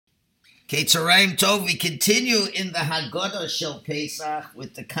Ketzarayim Tov, we continue in the Haggadah Shel Pesach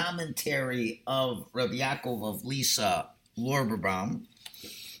with the commentary of Rabbi YAAKOV of Lisa, LORBERBAUM.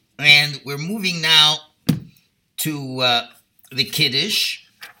 And we're moving now to the Kiddush,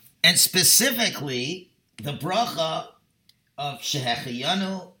 and specifically the Bracha of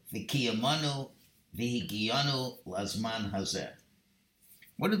Shehechiyanu, V'kiyamanu, V'higiyanu, Lazman Hazeh.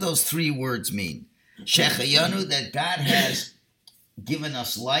 What do those three words mean? Shehechiyanu, that God has given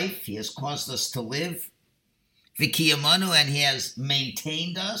us life, He has caused us to live. V'kiyamanu, and He has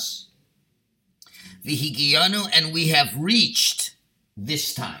maintained us. V'higiyanu, and we have reached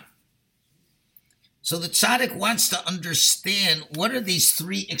this time. So the tzaddik wants to understand, what are these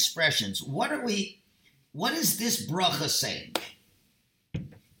three expressions? What is this bracha saying?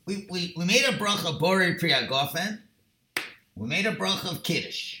 We made a bracha borei pri hagofen. We made a bracha of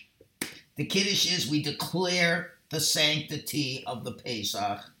Kiddush. The Kiddush is we declare the sanctity of the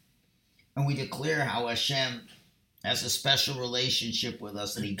Pesach, and we declare how Hashem has a special relationship with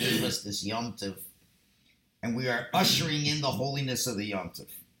us, that He gave us this Yom Tov, and we are ushering in the holiness of the Yom Tov.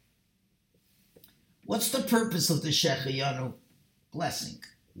 What's the purpose of the Shehechiyanu blessing?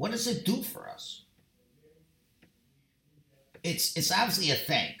 What does it do for us? It's obviously a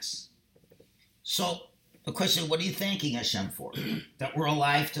thanks. So the question, what are you thanking Hashem for? That we're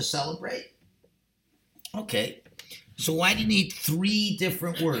alive to celebrate? Okay. So why do you need three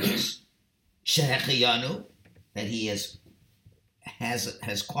different words? Shehechiyanu, that He has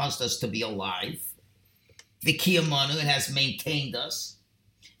caused us to be alive. V'kiyamanu, it has maintained us.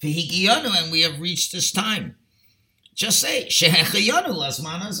 V'higiyanu, and we have reached this time. Just say, Shehechiyanu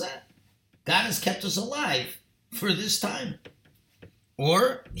lazman hazeh. God has kept us alive for this time.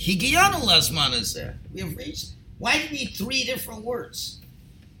 Or, Higiyanu lazman hazeh. We have reached. Why do you need three different words?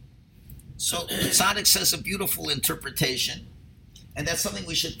 So, the tzaddik says a beautiful interpretation, and that's something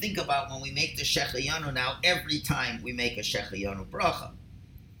we should think about when we make the Shehechiyanu now, every time we make a Shehechiyanu bracha,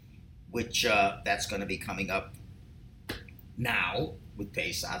 which that's going to be coming up now with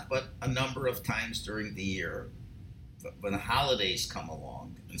Pesach, but a number of times during the year when the holidays come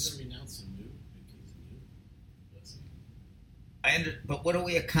along. But what are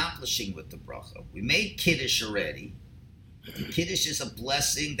we accomplishing with the bracha? We made Kiddush already. The Kiddush is a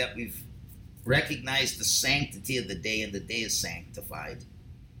blessing that we've recognized the sanctity of the day, and the day is sanctified.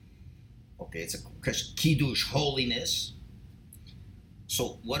 Okay, it's a Kiddush, holiness.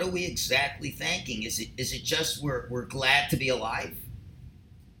 So what are we exactly thanking? Is it just we're glad to be alive?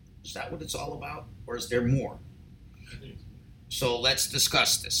 Is that what it's all about? Or is there more? So let's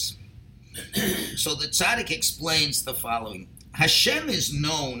discuss this. So the tzaddik explains the following. Hashem is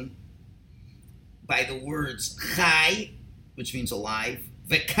known by the words chai, which means alive,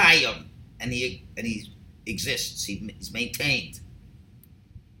 v'kayim, and he exists, he's maintained.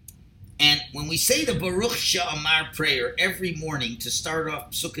 And when we say the Baruch She'amar prayer every morning to start off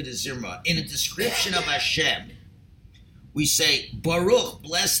Sukkot Zirma, in a description of Hashem, we say, Baruch,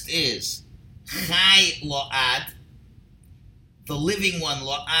 blessed is, Chai Lo'ad, the living one,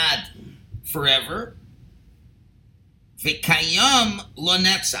 Lo'ad, forever, V'kayam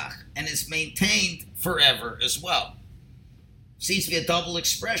Lo'netzach, and is maintained forever as well. Seems to be a double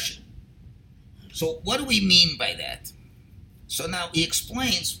expression. So what do we mean by that? So now he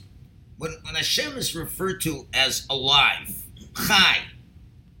explains, when Hashem is referred to as alive, Chai,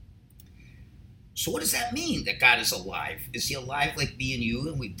 so what does that mean, that God is alive? Is He alive like me and you,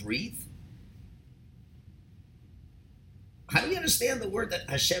 and we breathe? How do we understand the word that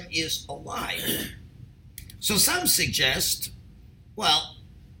Hashem is alive? So some suggest, well,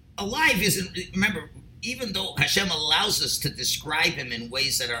 alive isn't, remember, even though Hashem allows us to describe Him in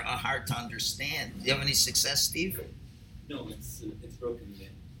ways that are hard to understand. Do you have any success, Steve? No, it's broken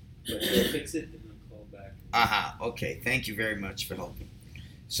again. But we'll fix it and I'll call back. Aha, okay. Thank you very much for helping.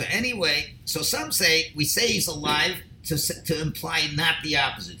 So anyway, so some say, we say He's alive to imply not the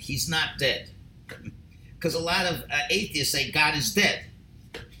opposite. He's not dead. Because a lot of atheists say God is dead.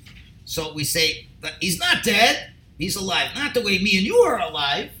 So we say, but He's not dead, He's alive. Not the way me and you are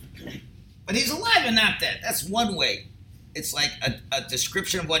alive, but He's alive and not dead. That's one way. It's like a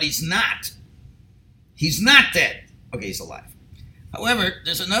description of what He's not. He's not dead. Okay, He's alive. However,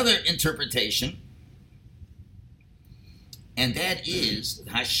 there's another interpretation, and that is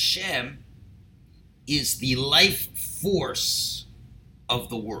Hashem is the life force of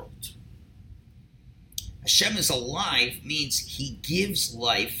the world. Hashem is alive means He gives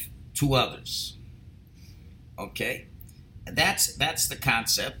life to others. Okay? And that's the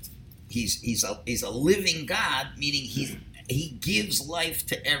concept. He's a living God, meaning he gives life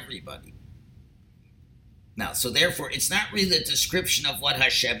to everybody. Now, so therefore, it's not really a description of what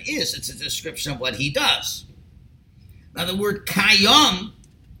Hashem is, it's a description of what he does. Now, the word kayom,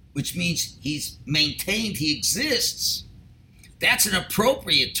 which means he's maintained, he exists, that's an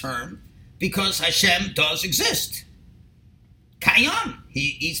appropriate term because Hashem does exist. Kayom,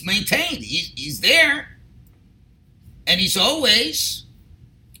 he's maintained, he's there, and he's always,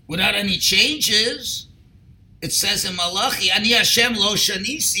 without any changes. It says in Malachi, Ani Hashem lo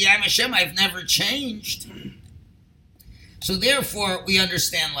shanisi, I'm Hashem, I've never changed. So therefore, we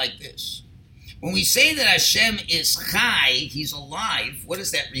understand like this. When we say that Hashem is chai, he's alive, what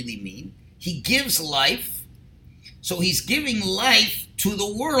does that really mean? He gives life, so he's giving life to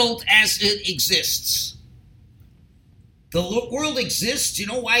the world as it exists. The world exists, you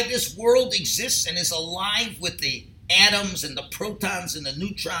know why this world exists and is alive with the atoms and the protons and the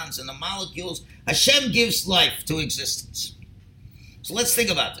neutrons and the molecules? Hashem gives life to existence. So let's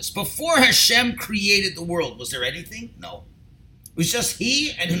think about this. Before Hashem created the world, was there anything? No. It was just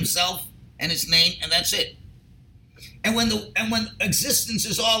he and himself and his name, and that's it. And when existence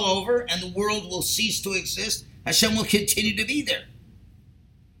is all over and the world will cease to exist, Hashem will continue to be there.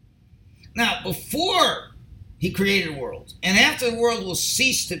 Now, before he created the world, and after the world will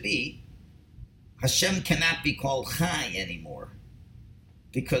cease to be, Hashem cannot be called Chai anymore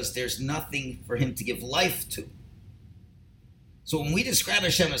because there's nothing for him to give life to. So when we describe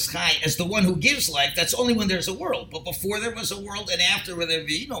Hashem as Chai, as the one who gives life, that's only when there's a world. But before there was a world and after there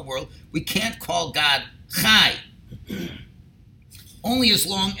be no world, we can't call God Chai. Only as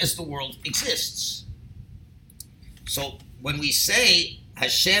long as the world exists. So when we say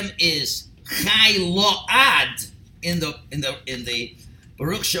Hashem is Chai Lo'ad in the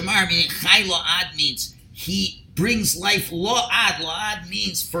Baruch Shamar, meaning Chai Lo'ad means he brings life. Lo'ad, Lo'ad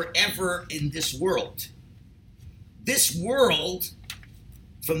means forever in this world. This world,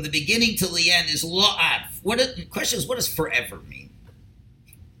 from the beginning till the end, is Lo'ad. The question is, what does forever mean?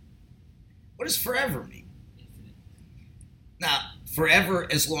 What does forever mean? Now, forever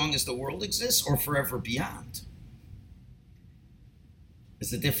as long as the world exists, or forever beyond?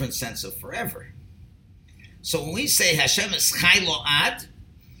 It's a different sense of forever. So when we say Hashem is Chai Lo'ad,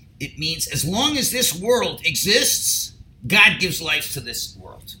 it means as long as this world exists, God gives life to this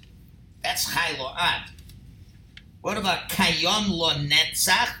world. That's Chai Lo'ad. What about Kayom Lo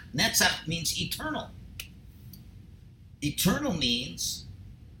Netzach? Netzach means eternal. Eternal means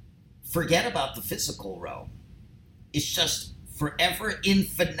forget about the physical realm. It's just forever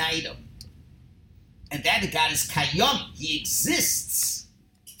infinitum. And that God is Kayom. He exists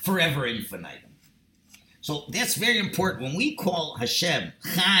forever infinitum. So that's very important. When we call Hashem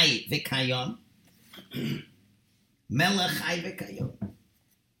Chai V'Kayom, Melech Chai V'Kayom.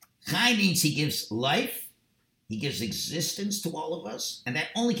 Chai means he gives life, he gives existence to all of us, and that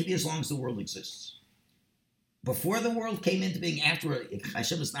only can be as long as the world exists. Before the world came into being, after,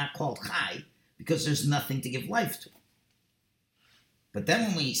 Hashem is not called Chai because there's nothing to give life to. But then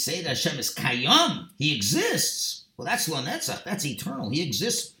when we say that Hashem is Kayom, he exists, well, that's Lo Netzach, that's eternal. He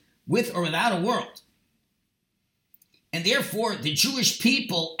exists with or without a world. And therefore, the Jewish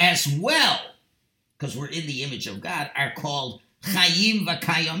people as well, because we're in the image of God, are called Chayim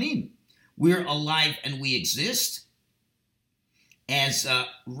V'Kayomim. We're alive and we exist. As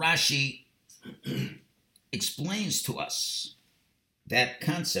Rashi explains to us, that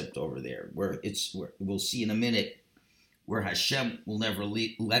concept over there, where we'll see in a minute, where Hashem will never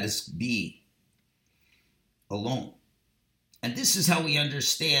let us be alone. And this is how we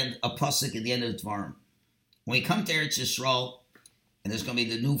understand a pasuk at the end of Dvarim. When we come to Eretz Yisrael, and there's going to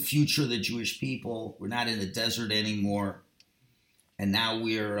be the new future of the Jewish people, we're not in the desert anymore, and now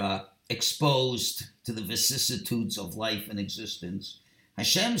we're exposed to the vicissitudes of life and existence.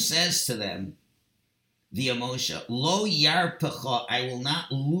 Hashem says to them, via Moshe, Lo yarpecha, I will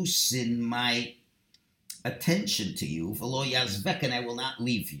not loosen my attention to you, v'lo yazvek, and I will not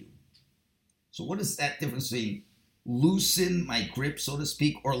leave you. So what is that difference between loosen my grip, so to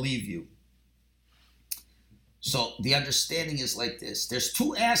speak, or leave you? So the understanding is like this. There's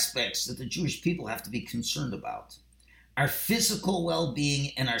two aspects that the Jewish people have to be concerned about. Our physical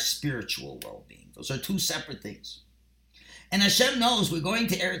well-being and our spiritual well-being. Those are two separate things. And Hashem knows we're going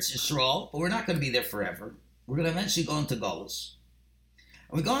to Eretz Yisrael, but we're not going to be there forever. We're going to eventually go into Golus.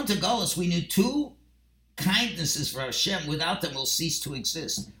 When we go into Golus, we need two kindnesses for Hashem. Without them, we'll cease to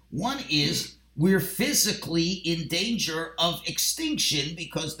exist. One is we're physically in danger of extinction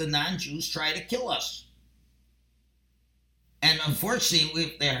because the non-Jews try to kill us. And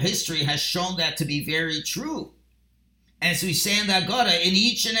unfortunately, their history has shown that to be very true. As we say in the Haggadh, in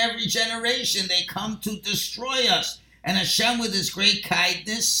each and every generation, they come to destroy us. And Hashem, with his great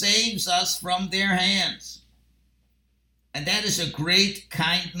kindness, saves us from their hands. And that is a great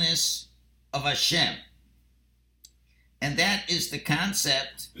kindness of Hashem. And that is the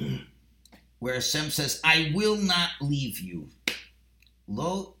concept where Hashem says, I will not leave you.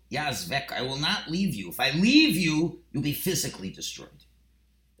 Lo yazvek, I will not leave you. If I leave you, you'll be physically destroyed.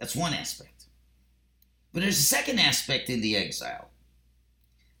 That's one aspect. But there's a second aspect in the exile.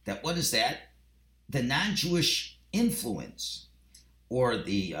 That what is that? The non-Jewish influence or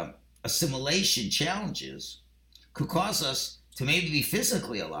the assimilation challenges could cause us to maybe be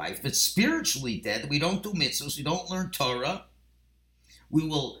physically alive, but spiritually dead. We don't do mitzvahs, we don't learn Torah. We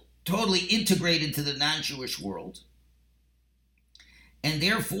will totally integrate into the non-Jewish world. And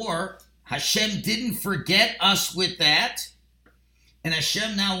therefore, Hashem didn't forget us with that. And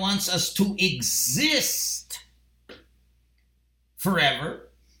Hashem now wants us to exist forever.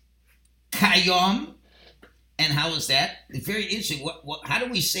 Kayom. And how is that? It's very interesting. How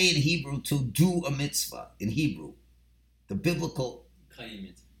do we say in Hebrew to do a mitzvah in Hebrew? The biblical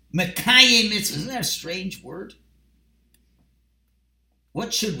Mekayim mitzvah. Isn't that a strange word?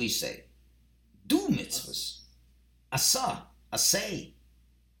 What should we say? Do mitzvahs. Asa. Asay.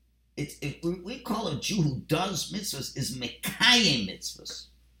 We call a Jew who does mitzvahs is Mekayim mitzvahs,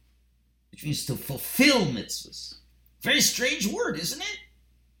 which means to fulfill mitzvahs. Very strange word, isn't it?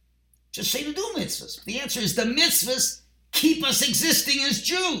 Just say to do mitzvahs. The answer is the mitzvahs keep us existing as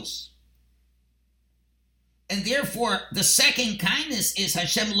Jews. And therefore, the second kindness is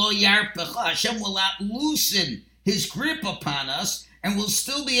Hashem lo yarpecha. Hashem will not loosen his grip upon us and will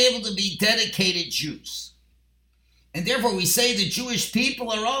still be able to be dedicated Jews. And therefore, we say the Jewish people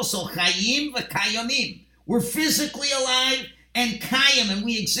are also chayim v'kayomim. We're physically alive and kayim, and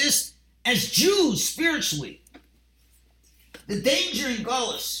we exist as Jews spiritually. The danger in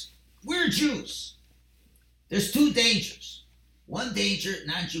Golus, we're Jews. There's two dangers. One danger,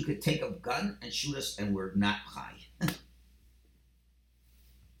 non-Jew could take a gun and shoot us, and we're not high.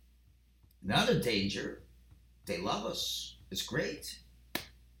 Another danger, they love us. It's great.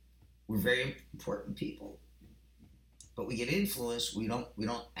 We're very important people. But we get influenced, we don't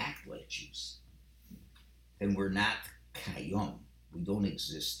act like Jews. Then we're not kayom. We don't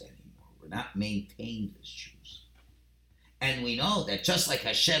exist anymore. We're not maintained as Jews. And we know that just like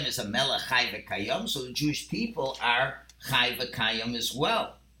Hashem is a melech chai v'kayom, so the Jewish people are chai v'kayom as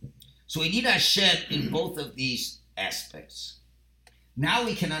well. So we need Hashem in both of these aspects. Now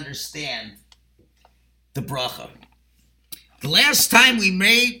we can understand the bracha. When was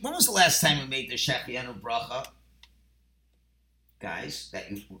the last time we made the Shehechiyanu bracha? Guys, that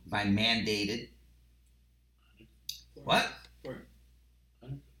by mandated. What?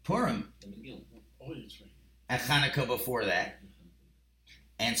 Purim. And Hanukkah before that.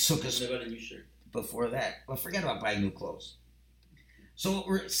 And Sukkot before that. Well, forget about buying new clothes. So what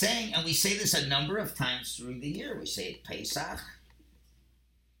we're saying, and we say this a number of times through the year. We say it Pesach,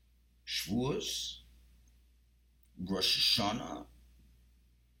 Shavuos, Rosh Hashanah,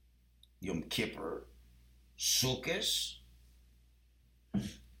 Yom Kippur, Sukkot,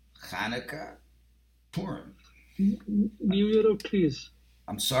 Hanukkah, Purim. New Year of Trees.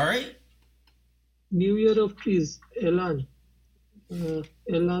 I'm sorry? New Year of Trees. Elan.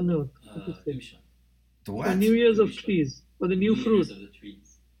 Elano. The what? The New Year's of Trees. Or the new fruit.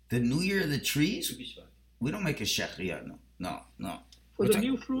 The New Year of the Trees? We don't make a Shehechiyanu. No. For the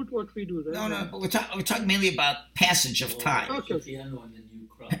new fruit, what we do, right? No, but we're talking mainly about passage of time. Okay.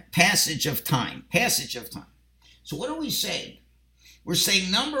 Passage of time. So what are we saying? We're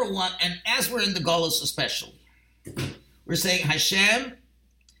saying number one, and as we're in the Golus especially, we're saying Hashem,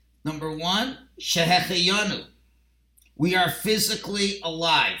 number one, Shehechiyanu. We are physically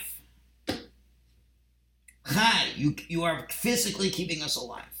alive. Chai, you are physically keeping us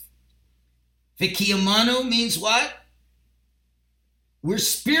alive. V'kiyamanu means what? We're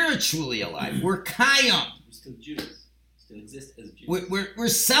spiritually alive. We're kayam. We're still Jews. Still exist as Jews. We're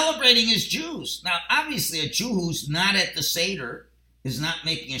celebrating as Jews. Now, obviously, a Jew who's not at the Seder is not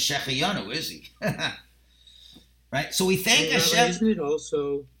making a Shehechiyanu, is he? Right? So we thank Hashem. Isn't it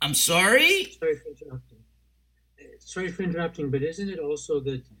also... I'm sorry? Sorry for interrupting, but isn't it also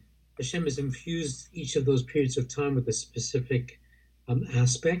that Hashem has infused each of those periods of time with a specific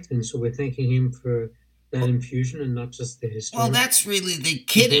aspect, and so we're thanking him for that infusion and not just the history. Well, that's really the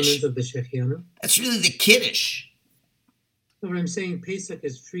Kiddush. Of the Shehechiyanu. That's really the Kiddush. No, but I'm saying Pesach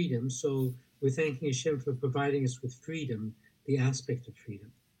is freedom, so we're thanking Hashem for providing us with freedom, the aspect of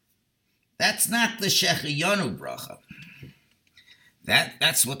freedom. That's not the Shehechiyanu bracha.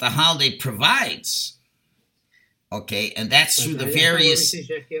 That's what the holiday provides. Okay, and that's through the various,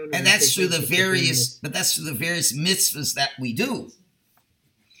 and that's through the various, but that's through the various mitzvahs that we do.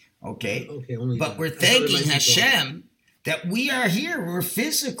 Okay, but we're thanking Hashem that we are here. We're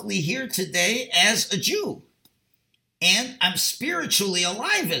physically here today as a Jew. And I'm spiritually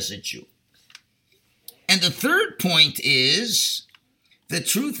alive as a Jew. And the third point is, the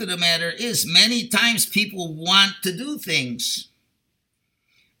truth of the matter is, many times people want to do things.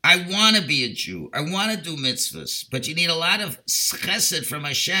 I want to be a Jew. I want to do mitzvahs. But you need a lot of chesed from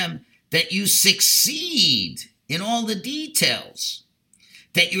Hashem that you succeed in all the details,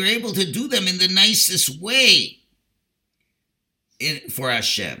 that you're able to do them in the nicest way for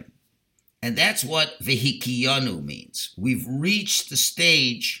Hashem. And that's what Shehechiyanu means. We've reached the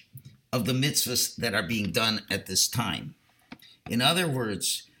stage of the mitzvahs that are being done at this time. In other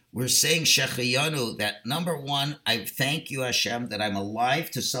words, we're saying Shehechiyanu, that number one, I thank you, Hashem, that I'm alive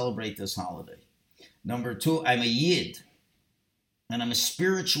to celebrate this holiday. Number two, I'm a Yid, and I'm a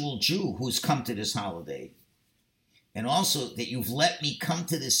spiritual Jew who's come to this holiday. And also that you've let me come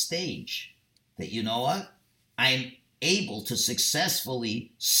to this stage, that you know what? I'm able to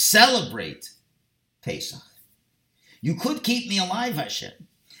successfully celebrate Pesach. You could keep me alive, Hashem,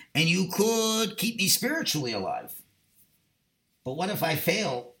 and you could keep me spiritually alive. But what if I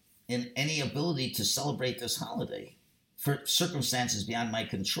fail in any ability to celebrate this holiday for circumstances beyond my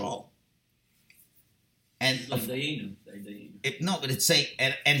control? And Like no, but it's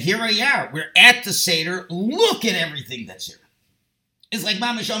and here we are. We're at the Seder. Look at everything that's here. It's like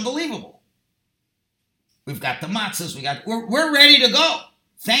mamish unbelievable. We've got the matzahs. We're ready to go.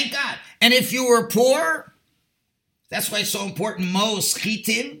 Thank God. And if you were poor, that's why it's so important. Mos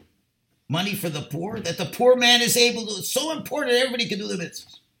chitim, money for the poor, that the poor man is able to. It's so important that everybody can do the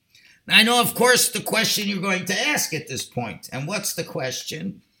mitzvahs. Now, I know, of course, the question you're going to ask at this point. And what's the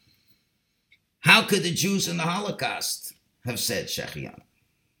question? How could the Jews in the Holocaust have said Shehechiyanu?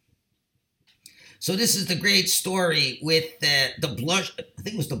 So this is the great story with the blush. I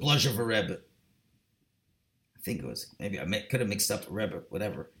think it was the blush of a Rebbe. I think it was. Maybe I could have mixed up a Rebbe,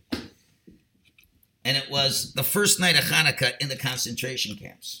 whatever. And it was the first night of Hanukkah in the concentration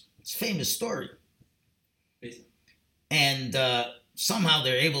camps. It's a famous story. And somehow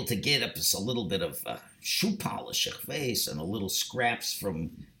they're able to get up just a little bit of shoe polish, face, and a little scraps from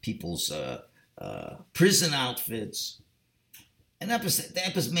people's prison outfits. And that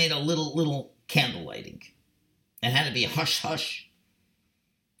was made a little candle lighting. It had to be hush-hush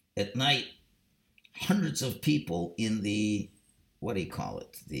at night. Hundreds of people in the, what do you call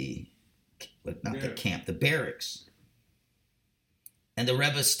it? The camp, the barracks. And the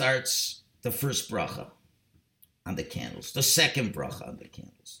Rebbe starts the first bracha on the candles, the second bracha on the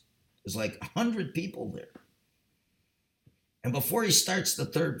candles. There's like 100 people there. And before he starts the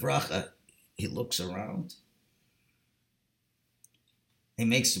third bracha, he looks around. He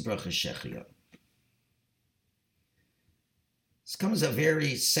makes the bracha Shehechiyanu. This comes a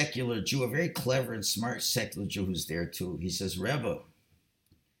very secular Jew, a very clever and smart secular Jew who's there too. He says, Rebbe,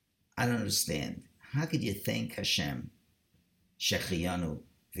 I don't understand. How could you thank Hashem? Shehechiyanu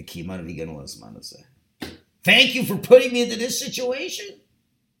v'kimanu v'ganu l'zman hazeh. Thank you for putting me into this situation.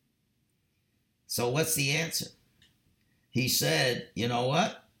 So what's the answer? He said, you know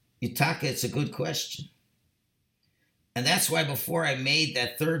what? Yutaka, it's a good question. And that's why before I made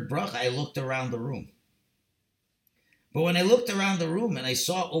that third bracha, I looked around the room. But when I looked around the room and I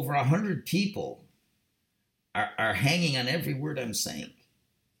saw over 100 people are hanging on every word I'm saying,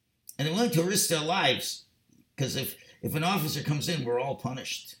 and they're willing to risk their lives, because if an officer comes in, we're all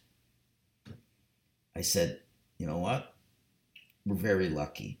punished. I said, you know what? We're very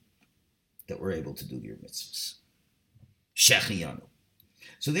lucky that we're able to do your mitzvahs. Shehechiyanu.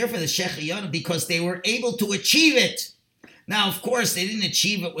 So therefore the Shehechiyanu, because they were able to achieve it. Now, of course, they didn't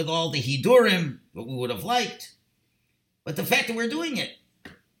achieve it with all the hidurim that we would have liked. But the fact that we're doing it,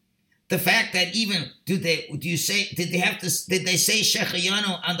 the fact that even did they say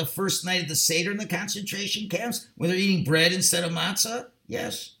Shehechiyanu on the first night of the Seder in the concentration camps when they're eating bread instead of matzah?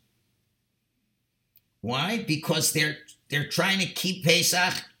 Yes. Why? Because they're trying to keep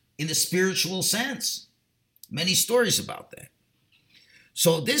Pesach in the spiritual sense. Many stories about that.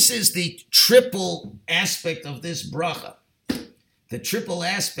 So this is the triple aspect of this bracha. The triple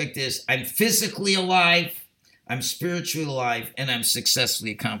aspect is I'm physically alive, I'm spiritually alive, and I'm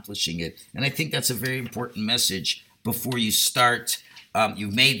successfully accomplishing it. And I think that's a very important message before you start.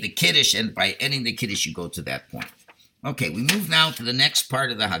 You've made the Kiddush, and by ending the Kiddush, you go to that point. Okay, we move now to the next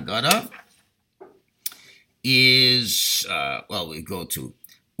part of the Haggadah. We go to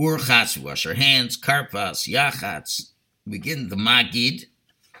Urchatz, we wash our hands, Karpas, Yachatz. We begin the Magid.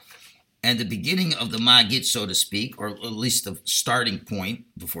 And the beginning of the Magid, so to speak, or at least the starting point,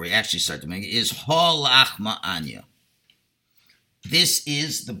 before we actually start the Magid, is Lachma, Anya. This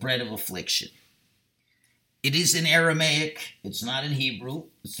is the bread of affliction. It is in Aramaic. It's not in Hebrew.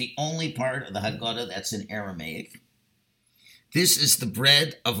 It's the only part of the Haggadah that's in Aramaic. This is the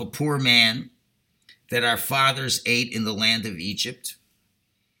bread of a poor man that our fathers ate in the land of Egypt.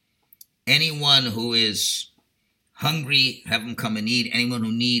 Anyone who is hungry, have him come and eat. Anyone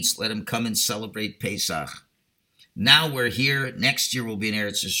who needs, let him come and celebrate Pesach. Now we're here. Next year we'll be in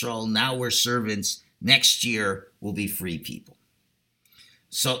Eretz Yisrael. Now we're servants. Next year we'll be free people.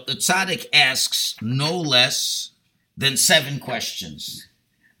 So the tzaddik asks no less than 7 questions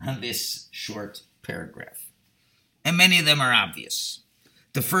on this short paragraph. And many of them are obvious.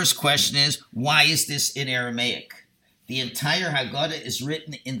 The first question is, why is this in Aramaic? The entire Haggadah is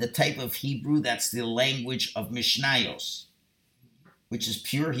written in the type of Hebrew that's the language of Mishnayos, which is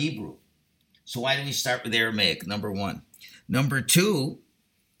pure Hebrew. So why do we start with Aramaic, number 1? Number 2,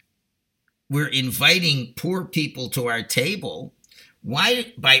 we're inviting poor people to our table.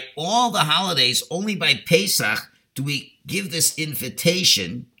 Why, by all the holidays, only by Pesach, do we give this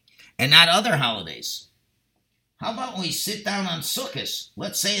invitation and not other holidays? How about when we sit down on Sukkot?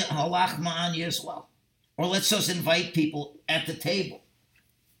 Let's say Lachma, Anya as well. Or let's just invite people at the table.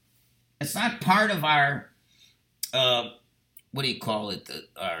 It's not part of our, our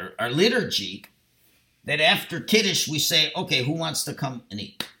liturgy, that after Kiddush we say, okay, who wants to come and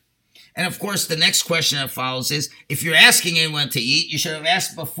eat? And of course, the next question that follows is, if you're asking anyone to eat, you should have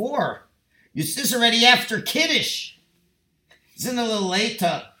asked before. This is already after Kiddush. Isn't it a little late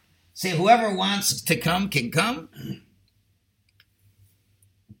to say whoever wants to come can come?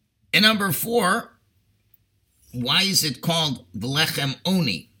 And number 4, why is it called the Lechem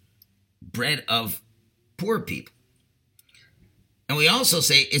Oni, bread of poor people? And we also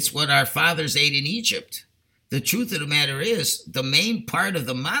say it's what our fathers ate in Egypt. The truth of the matter is, the main part of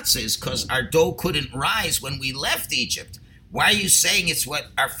the matzah is because our dough couldn't rise when we left Egypt. Why are you saying it's what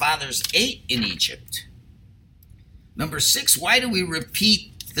our fathers ate in Egypt? Number 6, why do we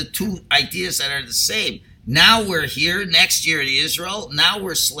repeat the 2 ideas that are the same? Now we're here, next year in Israel. Now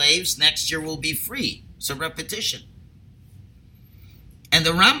we're slaves, next year we'll be free. It's a repetition. And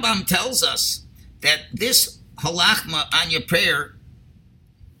the Rambam tells us that this Halachma Anya prayer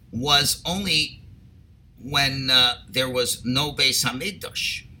was only when there was no Beis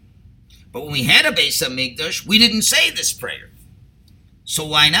HaMikdash. But when we had a Beis HaMikdash, we didn't say this prayer. So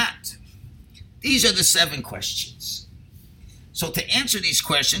why not? These are the 7 questions. So to answer these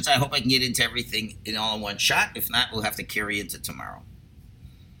questions, I hope I can get into everything in all in one shot. If not, we'll have to carry into tomorrow.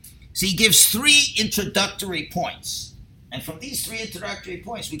 So he gives 3 introductory points. And from these 3 introductory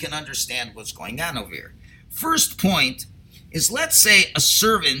points, we can understand what's going on over here. First point is, let's say a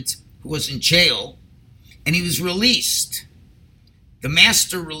servant who was in jail and he was released. The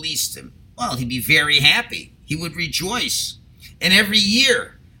master released him. Well, he'd be very happy. He would rejoice. And every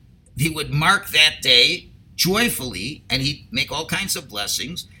year, he would mark that day joyfully, and he'd make all kinds of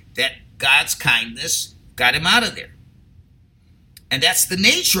blessings that God's kindness got him out of there. And that's the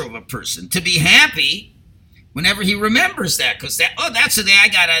nature of a person, to be happy whenever he remembers that, because that's the day I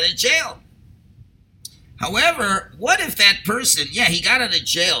got out of jail. However, what if that person, he got out of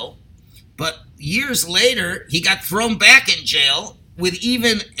jail, but years later, he got thrown back in jail with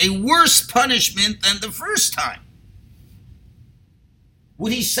even a worse punishment than the first time?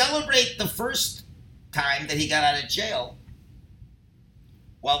 Would he celebrate the first time that he got out of jail?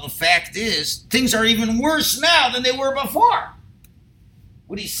 Well, the fact is, things are even worse now than they were before.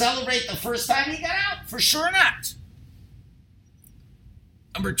 Would he celebrate the first time he got out? For sure not.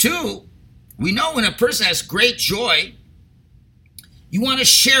 Number 2, we know when a person has great joy, you want to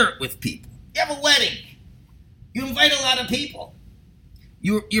share it with people. You have a wedding. You invite a lot of people.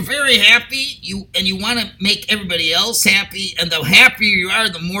 You're very happy, and you want to make everybody else happy, and the happier you are,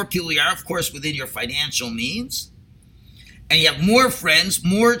 the more people you are, of course, within your financial means. And you have more friends,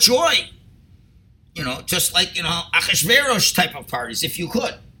 more joy. Just like, Achashverosh type of parties, if you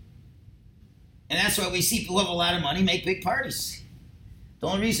could. And that's why we see people who have a lot of money make big parties. The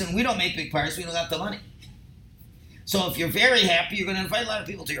only reason we don't make big parties, we don't have the money. So if you're very happy, you're going to invite a lot of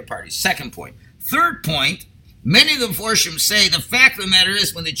people to your parties. Second point. Third point, many of the Mepharshim say the fact of the matter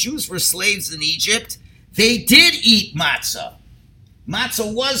is when the Jews were slaves in Egypt, they did eat matzah.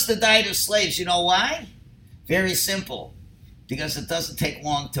 Matzah was the diet of slaves. You know why? Very simple. Because it doesn't take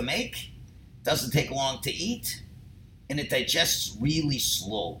long to make, doesn't take long to eat, and it digests really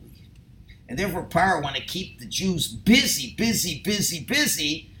slowly. And therefore, Paro want to keep the Jews busy.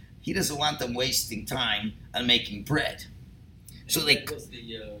 He doesn't want them wasting time on making bread. So they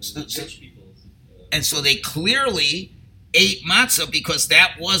clearly ate matzah because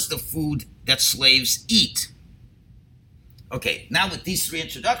that was the food that slaves eat. Okay, now with these 3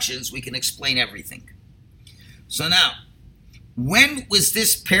 introductions, we can explain everything. So now, when was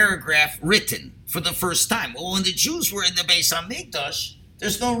this paragraph written for the first time? Well, when the Jews were in the Beis HaMikdash,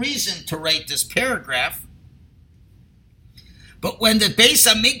 there's no reason to write this paragraph. But when the Beis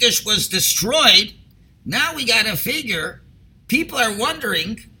HaMikdash was destroyed, now we got to figure, people are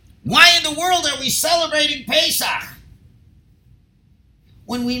wondering, why in the world are we celebrating Pesach?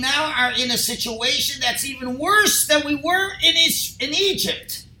 When we now are in a situation that's even worse than we were in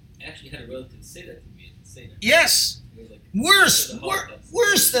Egypt. I actually had a relative say that to me. Say that. Yes. Like,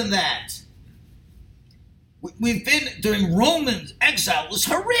 Worse than that. We've been, during Roman exile, it was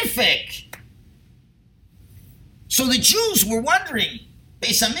horrific. So the Jews were wondering,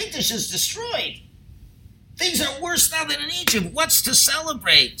 Beis HaMikdash is destroyed. Things are worse now than in Egypt. What's to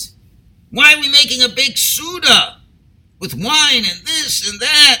celebrate? Why are we making a big Suda with wine and this and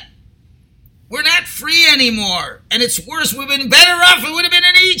that? We're not free anymore. And it's worse. We've been better off. It would have been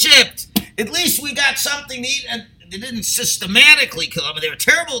in Egypt. At least we got something to eat. And they didn't systematically kill them. They were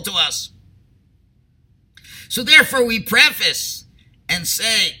terrible to us. So therefore we preface and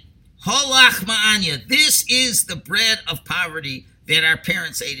say, Lachma Anya, this is the bread of poverty that our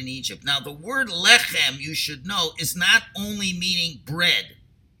parents ate in Egypt. Now the word lechem, you should know, is not only meaning bread.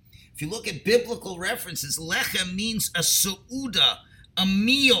 If you look at biblical references, lechem means a su'uda, a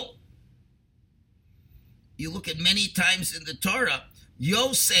meal. You look at many times in the Torah,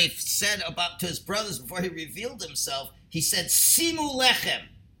 Yosef said about to his brothers before he revealed himself, he said, Simu lechem.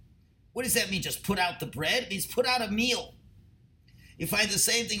 What does that mean? Just put out the bread? It means put out a meal. You find the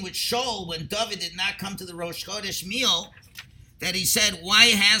same thing with Shaul when David did not come to the Rosh Chodesh meal, that he said, why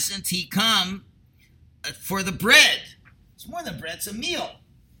hasn't he come for the bread? It's more than bread, it's a meal.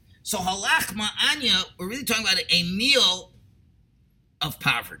 So Lachma Anya, we're really talking about a meal of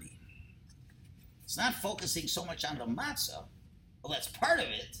poverty. It's not focusing so much on the matzah. Well, that's part of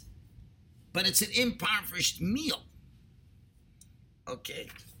it, but it's an impoverished meal. Okay.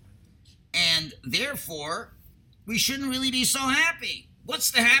 And therefore, we shouldn't really be so happy.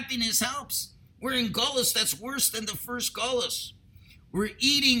 What's the happiness helps? We're in Golus that's worse than the first Golus. We're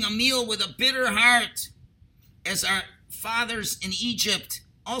eating a meal with a bitter heart, as our fathers in Egypt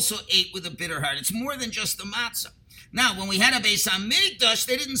also ate with a bitter heart. It's more than just the matzah. Now, when we had a Beis HaMikdash,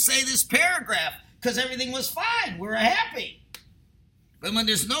 they didn't say this paragraph because everything was fine. We were happy. But when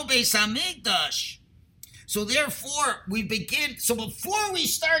there's no Beis HaMikdash, so therefore we begin. So before we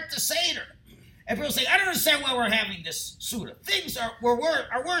start the Seder, and people say, I don't understand why we're having this Suda. Things are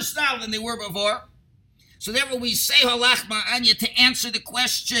worse now than they were before. So therefore we say Lachma Anya to answer the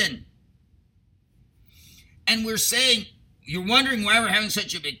question. And we're saying, you're wondering why we're having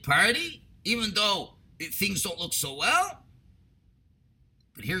such a big party, even though things don't look so well?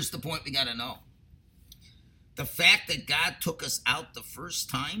 But here's the point we got to know. The fact that God took us out the first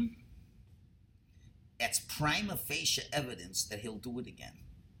time, that's prima facie evidence that he'll do it again.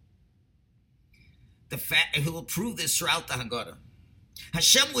 The fact, he will prove this throughout the Haggadah.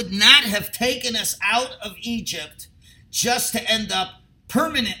 Hashem would not have taken us out of Egypt just to end up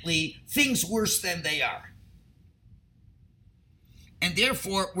permanently things worse than they are. And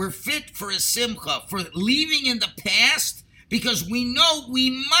therefore, we're fit for a simcha, for leaving in the past, because we know we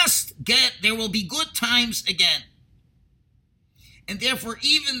must there will be good times again. And therefore,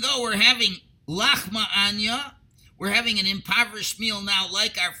 even though we're having Lachma Anya, we're having an impoverished meal now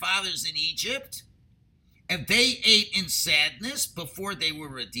like our fathers in Egypt, and they ate in sadness before they were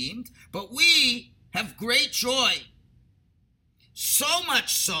redeemed, but we have great joy. So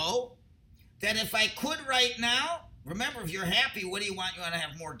much so that if I could right now, remember, if you're happy, what do you want? You want to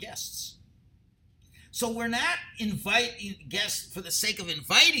have more guests. So we're not inviting guests for the sake of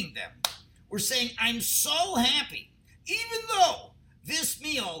inviting them. We're saying, I'm so happy, even though this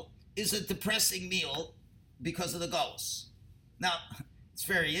meal is a depressing meal because of the Golus. Now, it's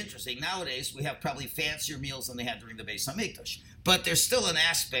very interesting. Nowadays, we have probably fancier meals than they had during the Beis HaMikdash, but there's still an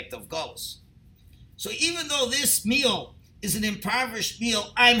aspect of Golus. So even though this meal is an impoverished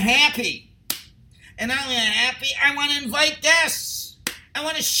meal, I'm happy. And not only am I happy, I want to invite guests. I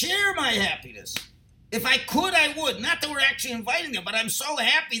want to share my happiness. If I could, I would. Not that we're actually inviting them, but I'm so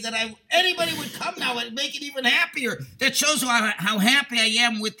happy that anybody would come now and make it even happier. That shows how happy I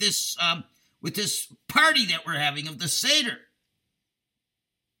am with this party that we're having of the Seder.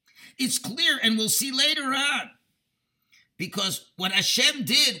 It's clear, and we'll see later on, because what Hashem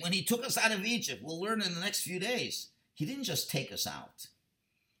did when he took us out of Egypt, we'll learn in the next few days, he didn't just take us out.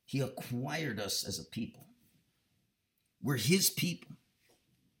 He acquired us as a people. We're his people.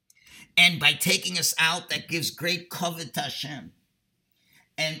 And by taking us out, that gives great kavod to Hashem.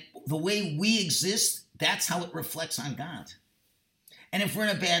 And the way we exist, that's how it reflects on God. And if we're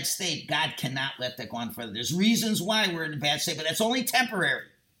in a bad state, God cannot let that go on further. There's reasons why we're in a bad state, but that's only temporary.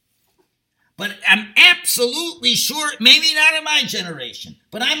 But I'm absolutely sure, maybe not in my generation,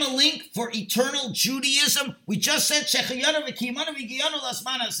 but I'm a link for eternal Judaism. We just said Shehechiyanu v'kiyamanu v'giyanu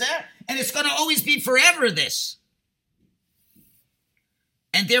l'asman hazeh, and it's going to always be forever this.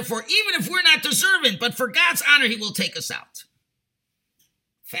 And therefore, even if we're not deserving, but for God's honor, he will take us out.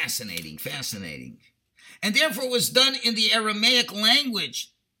 Fascinating, fascinating. And therefore it was done in the Aramaic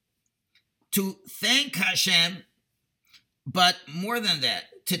language to thank Hashem, but more than that,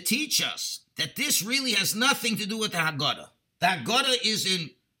 to teach us that this really has nothing to do with the Haggadah. The Haggadah is in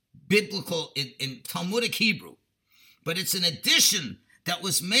biblical, in Talmudic Hebrew, but it's an addition that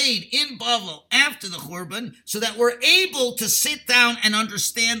was made in Bavel after the Churban so that we're able to sit down and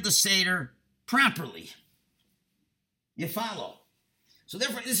understand the Seder properly. You follow? So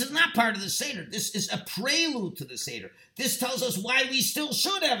therefore, this is not part of the Seder. This is a prelude to the Seder. This tells us why we still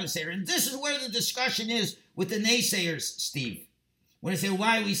should have a Seder. And this is where the discussion is with the naysayers, Steve. When I say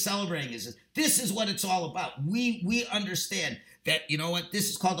why are we celebrating this is what it's all about. We understand that, you know what, this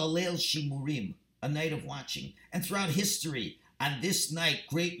is called a Leil Shimurim, a night of watching. And throughout history, on this night,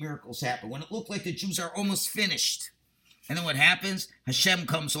 great miracles happen. When it looked like the Jews are almost finished. And then what happens? Hashem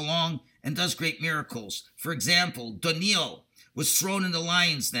comes along and does great miracles. For example, Daniel was thrown in the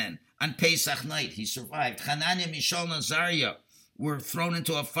lions then on Pesach night. He survived. Hananiah, Mishael, and Azariah were thrown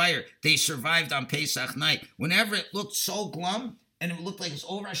into a fire. They survived on Pesach night. Whenever it looked so glum and it looked like it's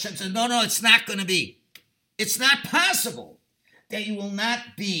over, Hashem said, no, it's not going to be. It's not possible that you will not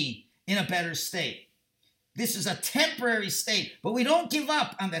be in a better state. This is a temporary state, but we don't give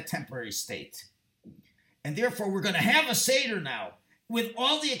up on that temporary state. And therefore, we're going to have a Seder now with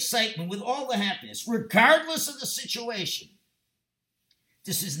all the excitement, with all the happiness, regardless of the situation.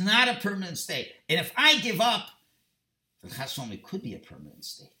 This is not a permanent state. And if I give up, the Chas V'Shalom could be a permanent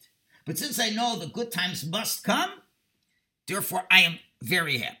state. But since I know the good times must come, therefore I am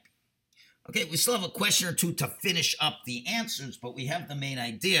very happy. Okay, we still have a question or two to finish up the answers, but we have the main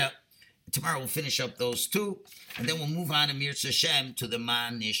idea. Tomorrow we'll finish up those two, and then we'll move on to Mir Hashem to the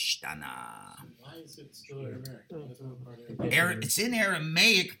Manishtana. Why is it still Aramaic? It's in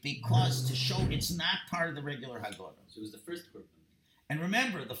Aramaic because to show it's not part of the regular Haggadah. So it was the first Korban. And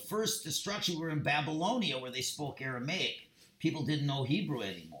remember, the first destruction, we were in Babylonia where they spoke Aramaic. People didn't know Hebrew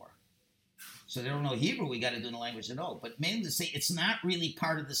anymore. So they don't know Hebrew, we got to do in the language they know. But mainly to say it's not really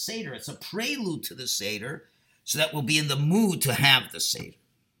part of the Seder. It's a prelude to the Seder so that we'll be in the mood to have the Seder.